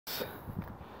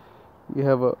You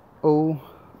have a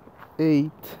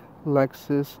 '08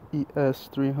 Lexus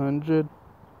ES300,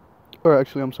 or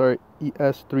actually I'm sorry,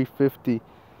 ES350.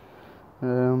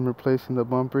 I'm replacing the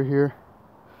bumper here.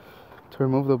 To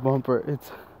remove the bumper,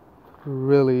 it's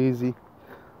really easy.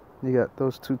 You got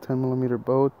those two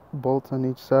 10mm bolts on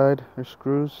each side, or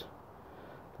screws.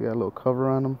 You got a little cover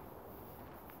on them.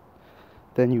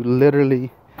 Then you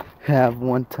literally have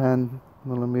one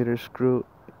 10mm screw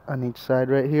on each side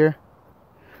right here.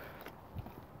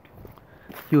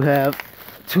 You have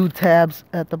two tabs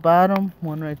at the bottom,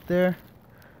 one right there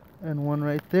and one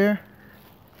right there.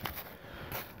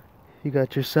 You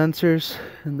got your sensors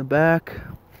in the back,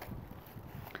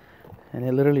 and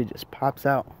it literally just pops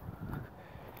out.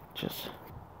 Just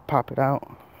pop it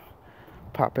out,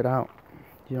 pop it out.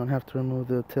 You don't have to remove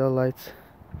the tail lights.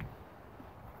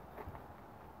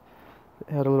 It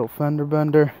had a little fender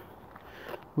bender.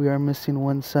 We are missing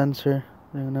one sensor.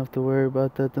 They're gonna have to worry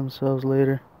about that themselves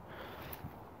later.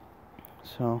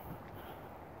 So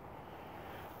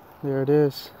there it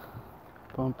is.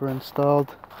 Bumper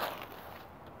installed.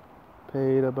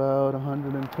 Paid about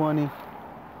 $120.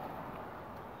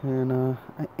 And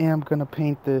I am gonna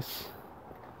paint this.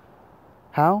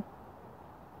 How?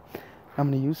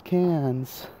 I'm gonna use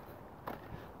cans.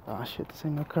 Oh shit, this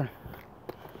ain't my car.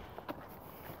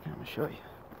 Let me show you.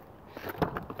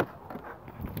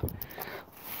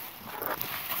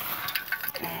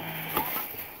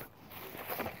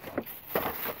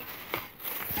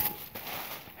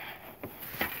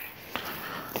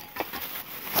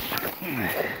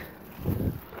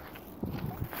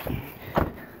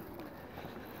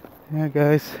 Yeah,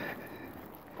 guys,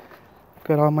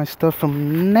 got all my stuff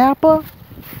from Napa.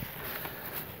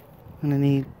 I'm gonna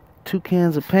need 2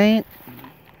 cans of paint.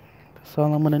 That's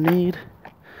all I'm gonna need.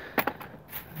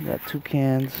 Got 2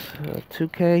 cans,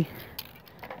 2K,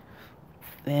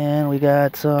 and we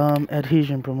got some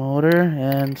adhesion promoter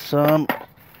and some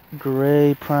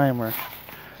gray primer.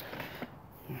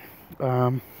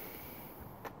 Now,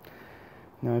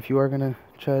 if you are gonna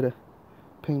try to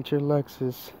paint your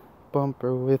Lexus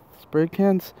bumper with spray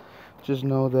cans, just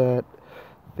know that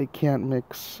they can't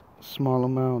mix small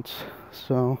amounts.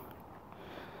 So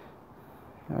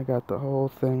I got the whole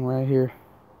thing right here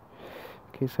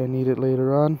in case I need it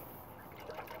later on.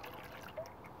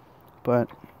 But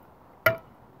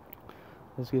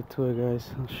let's get to it,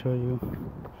 guys. I'll show you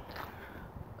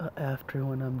after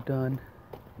when I'm done.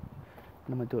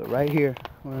 And I'm gonna do it right here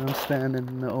when I'm standing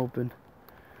in the open.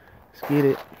 Let's get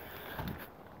it.